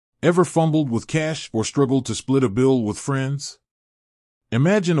Ever fumbled with cash or struggled to split a bill with friends?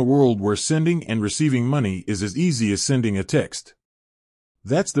 Imagine a world where sending and receiving money is as easy as sending a text.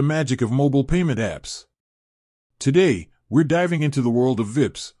 That's the magic of mobile payment apps. Today, we're diving into the world of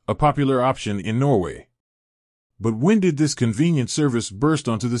Vipps, a popular option in Norway. But when did this convenient service burst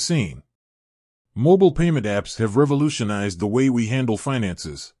onto the scene? Mobile payment apps have revolutionized the way we handle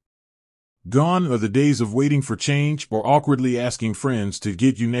finances. Gone are the days of waiting for change or awkwardly asking friends to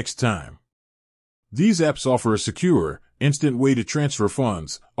get you next time. These apps offer a secure, instant way to transfer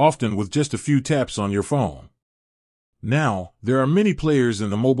funds, often with just a few taps on your phone. Now, there are many players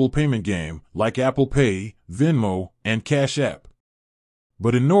in the mobile payment game, like Apple Pay, Venmo, and Cash App.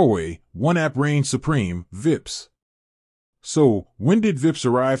 But in Norway, one app reigns supreme, Vipps. So, when did Vipps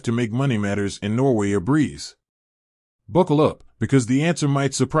arrive to make money matters in Norway a breeze? Buckle up, because the answer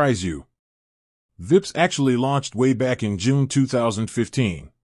might surprise you. Vipps actually launched way back in June 2015.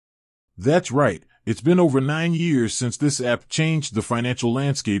 That's right, it's been over 9 years since this app changed the financial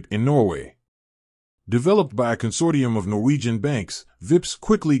landscape in Norway. Developed by a consortium of Norwegian banks, Vipps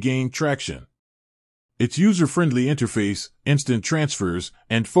quickly gained traction. Its user-friendly interface, instant transfers,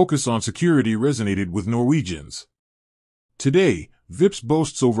 and focus on security resonated with Norwegians. Today, Vipps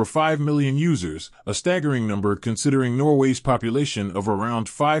boasts over 5 million users, a staggering number considering Norway's population of around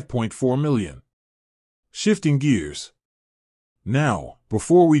 5.4 million. Shifting gears. Now,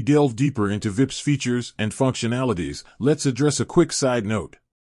 before we delve deeper into Vipps features and functionalities, let's address a quick side note.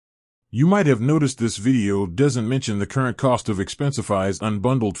 You might have noticed this video doesn't mention the current cost of Expensify's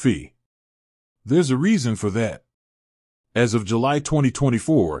unbundled fee. There's a reason for that. As of July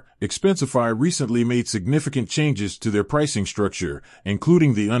 2024, Expensify recently made significant changes to their pricing structure,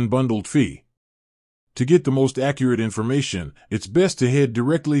 including the unbundled fee. To get the most accurate information, it's best to head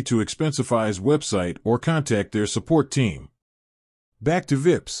directly to Expensify's website or contact their support team. Back to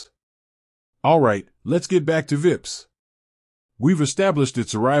Vipps. Alright, let's get back to Vipps. We've established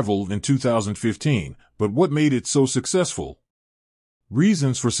its arrival in 2015, but what made it so successful?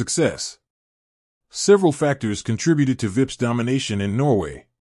 Reasons for success. Several factors contributed to Vipps' domination in Norway.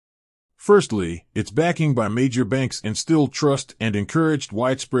 Firstly, its backing by major banks instilled trust and encouraged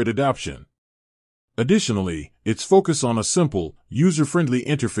widespread adoption. Additionally, its focus on a simple, user-friendly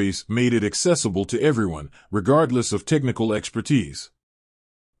interface made it accessible to everyone, regardless of technical expertise.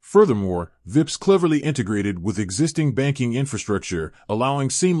 Furthermore, Vipps cleverly integrated with existing banking infrastructure, allowing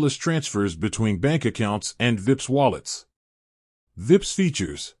seamless transfers between bank accounts and Vipps wallets. Vipps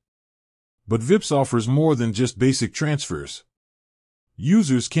features. But Vipps offers more than just basic transfers.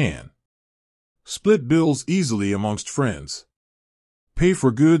 Users can split bills easily amongst friends, pay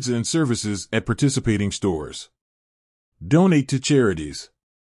for goods and services at participating stores, donate to charities,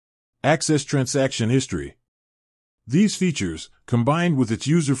 access transaction history. These features, combined with its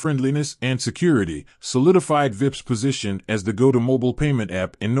user-friendliness and security, solidified Vipps' position as the go-to mobile payment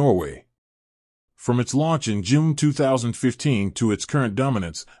app in Norway. From its launch in June 2015 to its current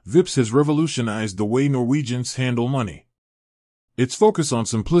dominance, Vipps has revolutionized the way Norwegians handle money. Its focus on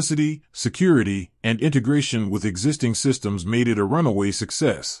simplicity, security, and integration with existing systems made it a runaway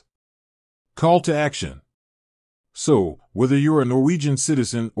success. Call to action. So, whether you're a Norwegian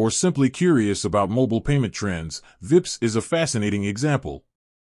citizen or simply curious about mobile payment trends, Vipps is a fascinating example.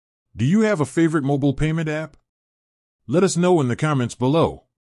 Do you have a favorite mobile payment app? Let us know in the comments below.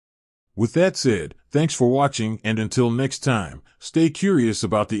 With that said, thanks for watching, and until next time, stay curious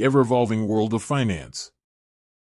about the ever-evolving world of finance.